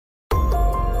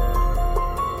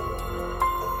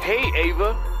Hey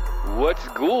Ava, what's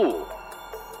cool?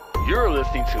 You're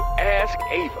listening to Ask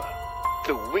Ava,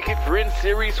 the Wicked Friends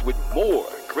series with more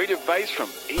great advice from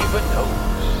Ava Knows.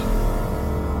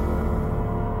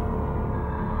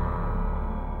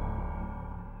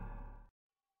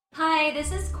 Hi,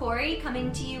 this is Corey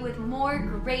coming to you with more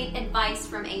great advice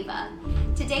from Ava.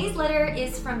 Today's letter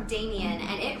is from Damien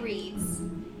and it reads,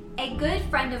 "A good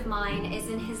friend of mine is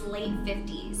in his late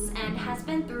 50s and has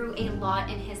been through a lot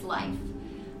in his life.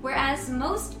 Whereas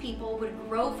most people would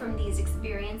grow from these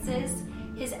experiences,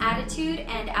 his attitude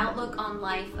and outlook on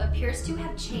life appears to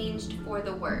have changed for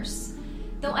the worse.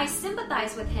 Though I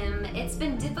sympathize with him, it's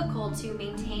been difficult to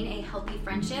maintain a healthy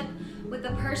friendship with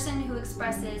a person who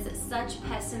expresses such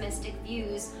pessimistic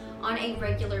views on a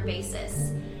regular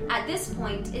basis. At this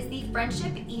point, is the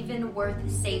friendship even worth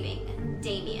saving?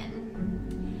 Damien."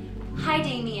 Hi,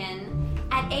 Damien.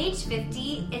 At age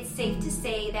 50, it's safe to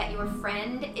say that your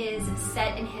friend is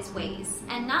set in his ways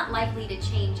and not likely to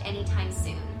change anytime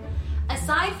soon.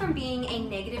 Aside from being a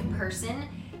negative person,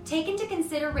 take into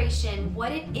consideration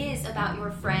what it is about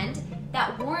your friend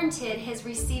that warranted his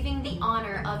receiving the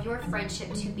honor of your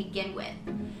friendship to begin with.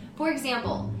 For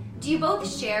example, do you both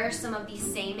share some of the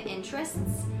same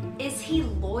interests? Is he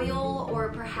loyal or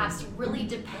perhaps really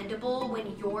dependable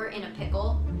when you're in a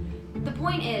pickle? The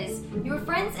point is, your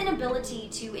friend's inability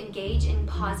to engage in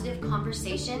positive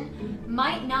conversation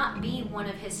might not be one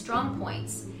of his strong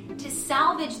points. To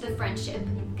salvage the friendship,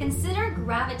 consider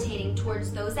gravitating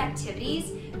towards those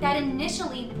activities that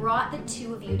initially brought the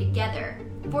two of you together.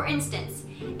 For instance,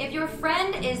 if your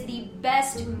friend is the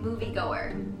best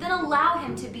moviegoer, then allow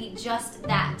him to be just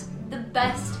that, the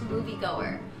best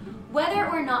moviegoer. Whether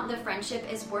or not the friendship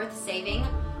is worth saving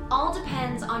all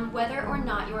depends on whether or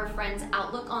not your friend's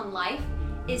outlook on life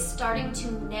is starting to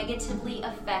negatively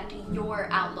affect your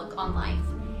outlook on life.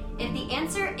 If the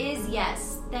answer is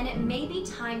yes, then it may be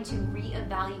time to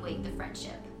reevaluate the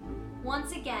friendship.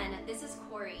 Once again, this is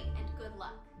Corey, and good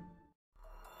luck.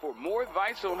 For more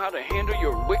advice on how to handle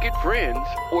your wicked friends,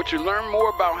 or to learn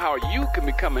more about how you can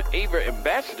become an Ava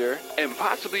ambassador and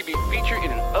possibly be featured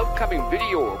in an upcoming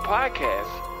video or podcast,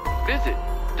 visit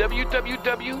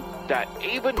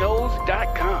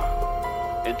www.avaknows.com.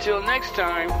 Until next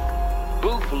time,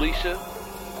 boo Felicia.